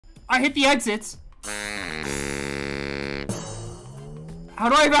I hit the exits. How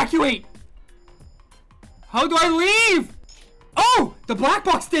do I evacuate? How do I leave? Oh, the black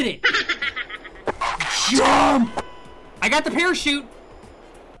box did it. Jump. I got the parachute.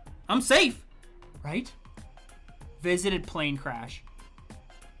 I'm safe, right? Visited plane crash.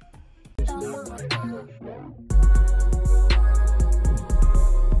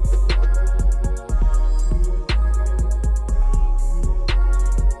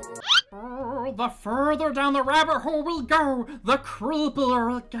 The further down the rabbit hole we'll go, the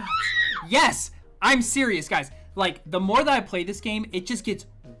creepier it gets. Yes, I'm serious, guys. Like, the more that I play this game, it just gets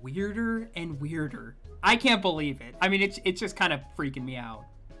weirder and weirder. I can't believe it. I mean, it's just kind of freaking me out.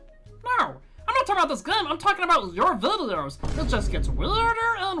 No, I'm not talking about this game. I'm talking about your videos. It just gets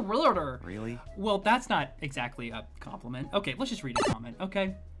weirder and weirder. Really? Well, that's not exactly a compliment. Okay, let's just read a comment,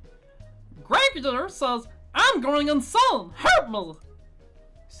 okay? Greg says, I'm going insane. Help me.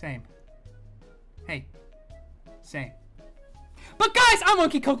 Same. Hey, same. But guys, I'm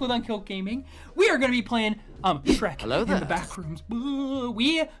Unky Coco with Unky Gaming. We are going to be playing Shrek Hello there. in the back rooms.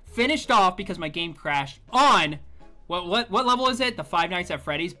 We finished off because my game crashed on what level is it? The Five Nights at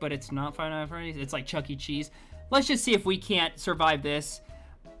Freddy's, but it's not Five Nights at Freddy's. It's like Chuck E. Cheese. Let's just see if we can't survive this.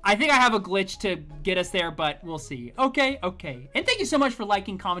 I think I have a glitch to get us there, but we'll see. Okay. And thank you so much for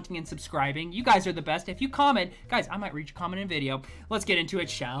liking, commenting, and subscribing. You guys are the best. If you comment, guys, I might read your comment in video. Let's get into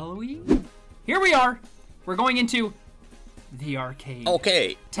it, shall we? Here we are. We're going into the arcade.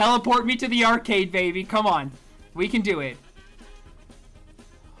 Okay. Teleport me to the arcade, baby. Come on. We can do it.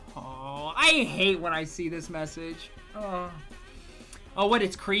 Oh, I hate when I see this message. Oh, what?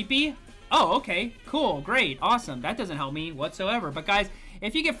 It's creepy? Oh, okay. Cool. Great. Awesome. That doesn't help me whatsoever. But guys,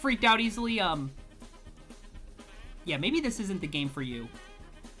 if you get freaked out easily, yeah, maybe this isn't the game for you.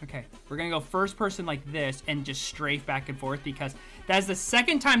 Okay, we're gonna go first person like this and just strafe back and forth because that's the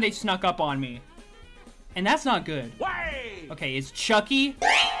second time they snuck up on me. And that's not good. Way! Okay, it's Chucky.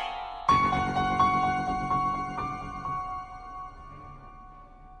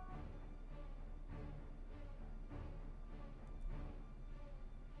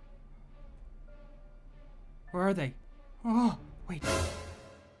 Where are they? Oh, wait.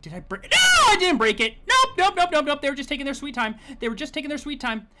 Did I break? No, I didn't break it. Nope. They were just taking their sweet time. They were just taking their sweet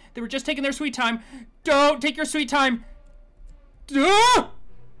time. Don't take your sweet time. No,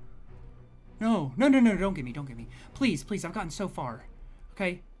 don't get me. Please, I've gotten so far.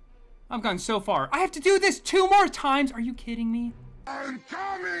 Okay? I've gotten so far. I have to do this 2 more times. Are you kidding me? I'm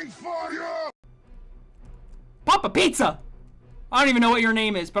coming for you! Papa Pizza! I don't even know what your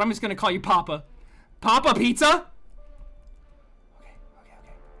name is, but I'm just gonna call you Papa. Papa Pizza? Okay.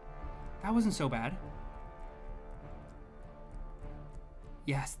 That wasn't so bad.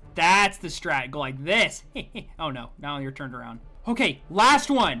 Yes, that's the strat. Go like this. Oh no, now you're turned around. Okay,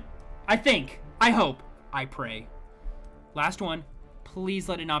 last one. I think. I hope. I pray. Last one. Please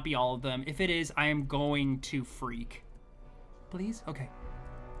let it not be all of them. If it is, I am going to freak. Please? Okay.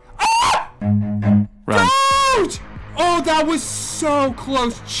 Ah! Run. Don't! Oh, that was so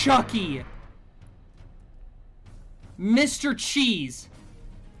close, Chucky. Mr. Cheese.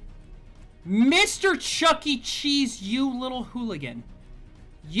 Mr. Chuck E. Cheese, you little hooligan.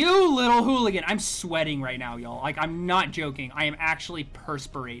 You little hooligan. I'm sweating right now, y'all. Like, I'm not joking. I am actually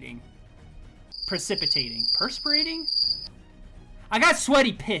perspirating. Precipitating. Perspirating? I got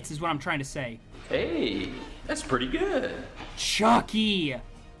sweaty pits is what I'm trying to say. Hey, that's pretty good. Chucky.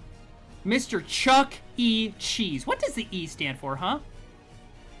 Mr. Chuck E. Cheese. What does the E stand for, huh?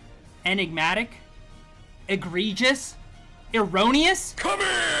 Enigmatic? Egregious? Erroneous? Come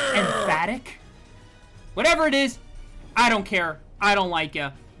here! Emphatic? Whatever it is, I don't care. I don't like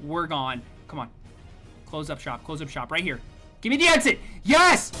ya. We're gone. Come on. Close up shop. Close up shop. Right here. Give me the exit.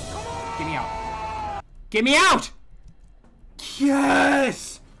 Yes! Get me out. Get me out!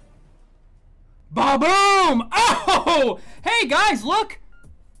 Yes! Ba-boom! Oh! Hey, guys, look!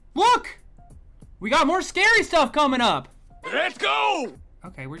 Look! We got more scary stuff coming up. Let's go!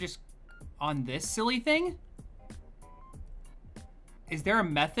 Okay, we're just on this silly thing? Is there a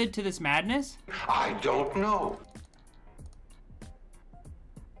method to this madness? I don't know.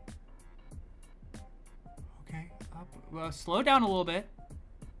 Okay, up. Well, slow down a little bit.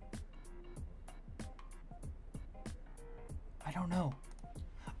 I don't know.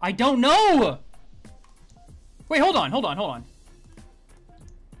 I don't know! Wait, hold on.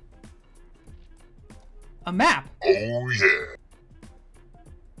 A map. Oh, yeah.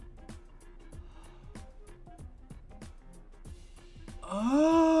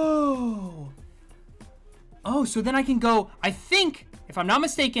 Oh, so then I can go, I think, if I'm not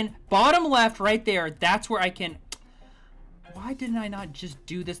mistaken, bottom left right there, that's where I can... Why Why didn't I not just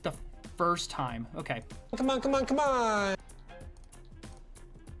do this the first time? Okay. Come on, come on, come on.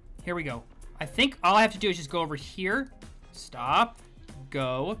 Here we go. I think all I have to do is just go over here. Stop.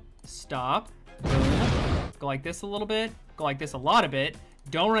 Go. Stop. Boom. Go like this a little bit. Go like this a lot of bit.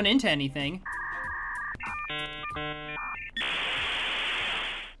 Don't run into anything.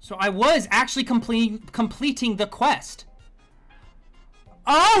 So I was actually completing the quest.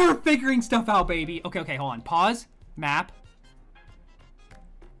 Oh, we're figuring stuff out, baby. Okay, okay, hold on. Pause. Map.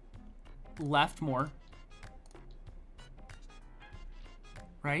 Left more.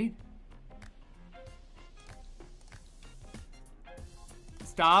 Right?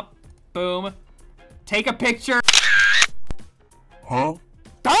 Stop. Boom. Take a picture. Huh?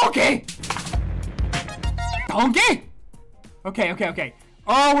 Donkey! Donkey! Okay, okay, okay.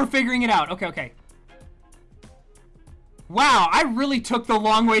 Oh, we're figuring it out. Okay, okay. Wow, I really took the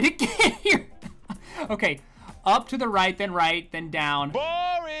long way to get here. Okay, up to the right, then down.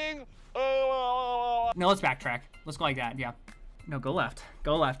 Boring! No, let's backtrack. Let's go like that, yeah. No, go left.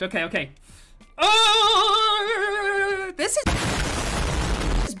 Go left. Okay, okay. This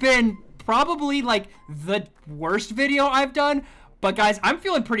has been probably like the worst video I've done. But guys, I'm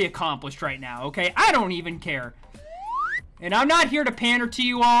feeling pretty accomplished right now, okay? I don't even care. And I'm not here to pander to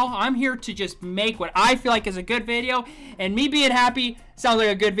you all. I'm here to just make what I feel like is a good video. And me being happy sounds like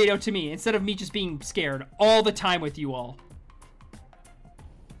a good video to me, instead of me just being scared all the time with you all.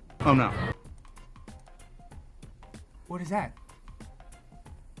 Oh no. What is that?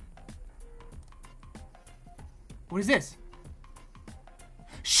 What is this?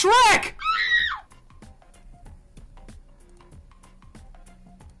 Shrek!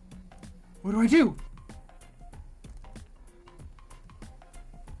 What do I do?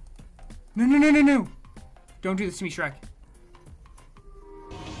 No, no, no, no, no. Don't do this to me, Shrek.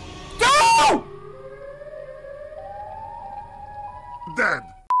 No! Dead.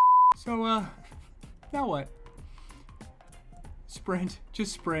 So, now what? Sprint.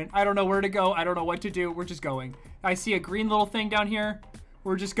 Just sprint. I don't know where to go. I don't know what to do. We're just going. I see a green little thing down here.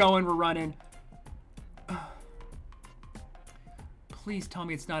 We're just going. We're running. Please tell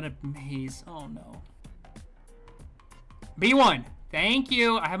me it's not a maze. Oh, no. B1. Thank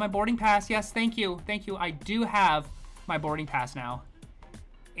you. I have my boarding pass. Yes, thank you. Thank you. I do have my boarding pass now.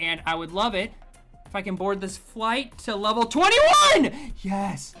 And I would love it if I can board this flight to level 21!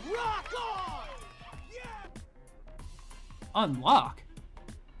 Yes. Rock on! Yeah! Unlock?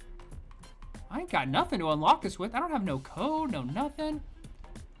 I ain't got nothing to unlock this with. I don't have no code, no nothing.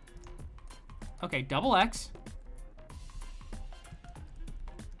 Okay, double X.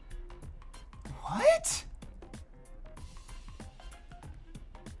 What?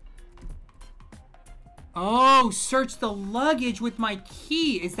 Oh, search the luggage with my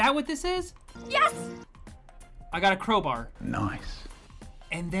key. Is that what this is? Yes! I got a crowbar. Nice.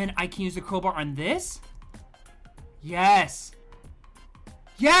 And then I can use the crowbar on this? Yes.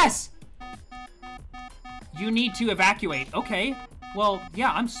 Yes! You need to evacuate. Okay. Well,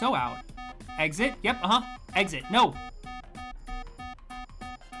 yeah, I'm so out. Exit. Yep, Exit. No.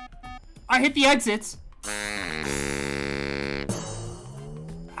 I hit the exits.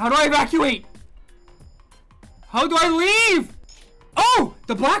 How do I evacuate? How do I leave? Oh,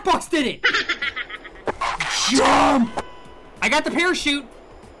 the black box did it. Jump! I got the parachute.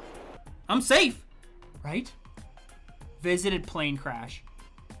 I'm safe, right? Visited plane crash.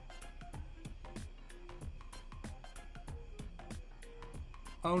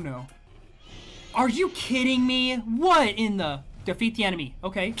 Oh no. Are you kidding me? What in the... Defeat the enemy.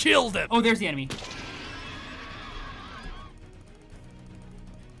 Okay. Killed him! Oh, there's the enemy.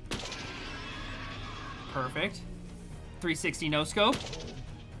 Perfect. 360 no scope.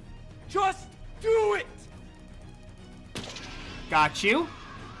 Just do it! Got you.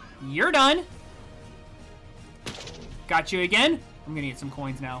 You're done. Got you again. I'm gonna get some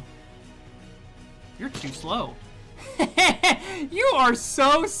coins now. You're too slow. You are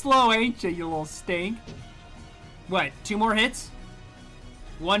so slow, ain't you, you little stink? What, 2 more hits?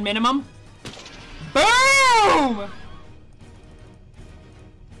 1 minimum? Boom!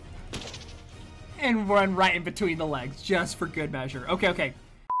 And run right in between the legs, just for good measure. Okay, okay.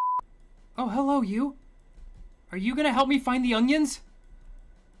 Oh, hello, you. Are you gonna help me find the onions?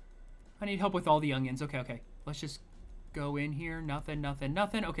 I need help with all the onions. Okay, okay. Let's just go in here. Nothing, nothing,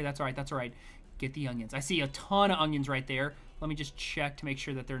 nothing. Okay, that's all right, that's all right. Get the onions. I see a ton of onions right there. Let me just check to make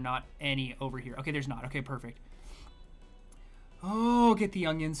sure that there are not any over here. Okay, there's not. Okay, perfect. Oh, get the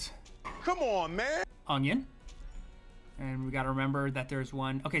onions. Come on, man! Onion. And we gotta remember that there's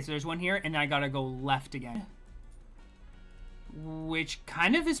one. Okay, so there's one here, and then I gotta go left again. Which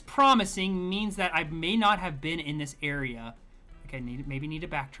kind of is promising, means that I may not have been in this area Okay, maybe need to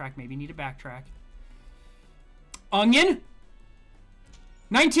backtrack. Maybe need to backtrack. Onion.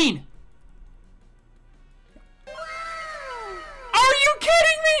 19. Are you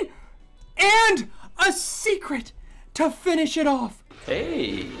kidding me? And a secret to finish it off.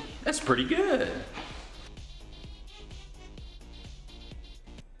 Hey, that's pretty good.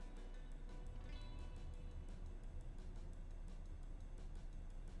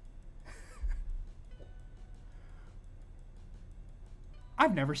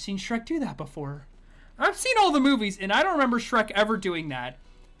 I've never seen Shrek do that before. I've seen all the movies, and I don't remember Shrek ever doing that.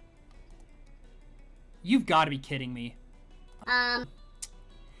 You've got to be kidding me.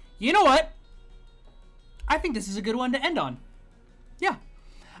 You know what? I think this is a good one to end on. Yeah.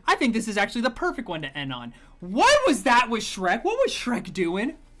 I think this is actually the perfect one to end on. What was that with Shrek? What was Shrek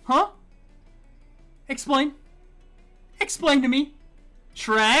doing? Huh? Explain. Explain to me.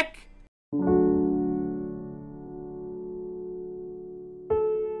 Shrek?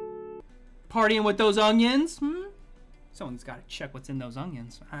 Partying with those onions? Someone's got to check what's in those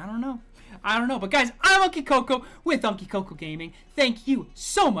onions. I don't know. I don't know. But guys, I'm Unky Coco with Unky Coco Gaming. Thank you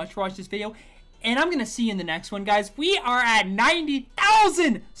so much for watching this video. And I'm going to see you in the next one, guys. We are at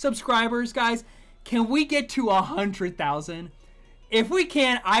 90,000 subscribers, guys. Can we get to 100,000? If we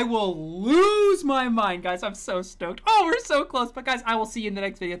can, I will lose my mind, guys. I'm so stoked. Oh, we're so close. But guys, I will see you in the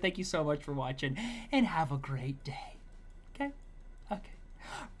next video. Thank you so much for watching. And have a great day. Okay? Okay.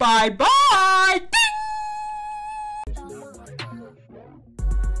 Bye-bye. Ding!